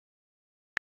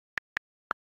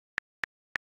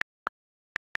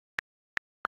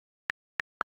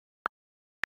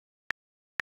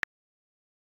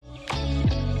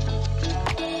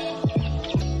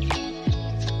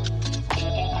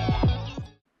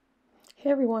Hey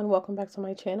everyone, welcome back to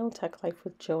my channel, Tech Life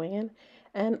with Joanne,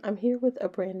 and I'm here with a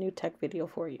brand new tech video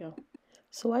for you.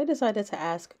 So I decided to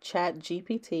ask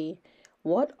ChatGPT,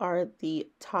 what are the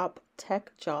top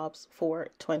tech jobs for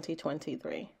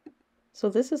 2023? So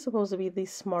this is supposed to be the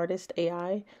smartest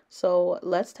AI, so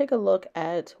let's take a look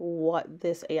at what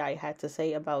this AI had to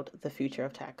say about the future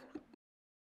of tech.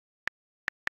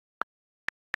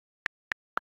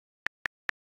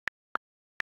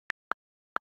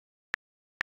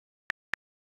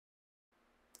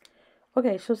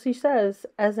 Okay, so she says,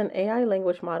 as an AI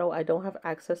language model, I don't have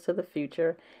access to the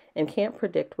future and can't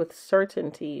predict with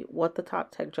certainty what the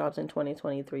top tech jobs in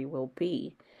 2023 will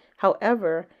be.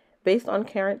 However, based on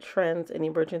current trends in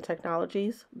emerging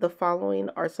technologies, the following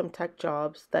are some tech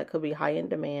jobs that could be high in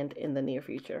demand in the near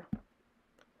future.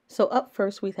 So up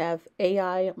first, we have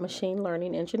AI machine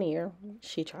learning engineer.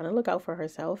 She trying to look out for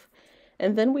herself.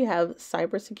 And then we have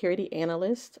cybersecurity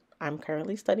analyst. I'm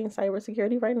currently studying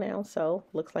cybersecurity right now, so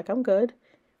looks like I'm good.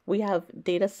 We have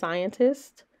data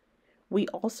scientist. We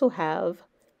also have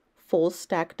full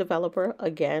stack developer.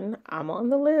 Again, I'm on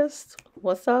the list.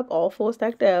 What's up, all full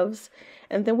stack devs?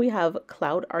 And then we have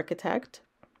cloud architect.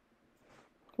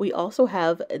 We also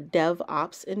have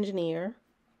DevOps engineer.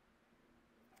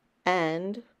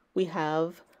 And we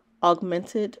have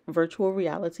augmented virtual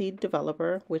reality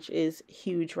developer, which is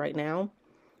huge right now.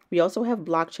 We also have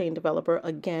blockchain developer,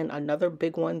 again, another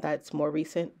big one that's more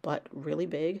recent, but really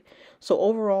big. So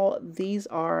overall, these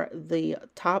are the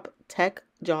top tech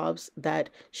jobs that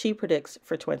she predicts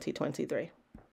for 2023.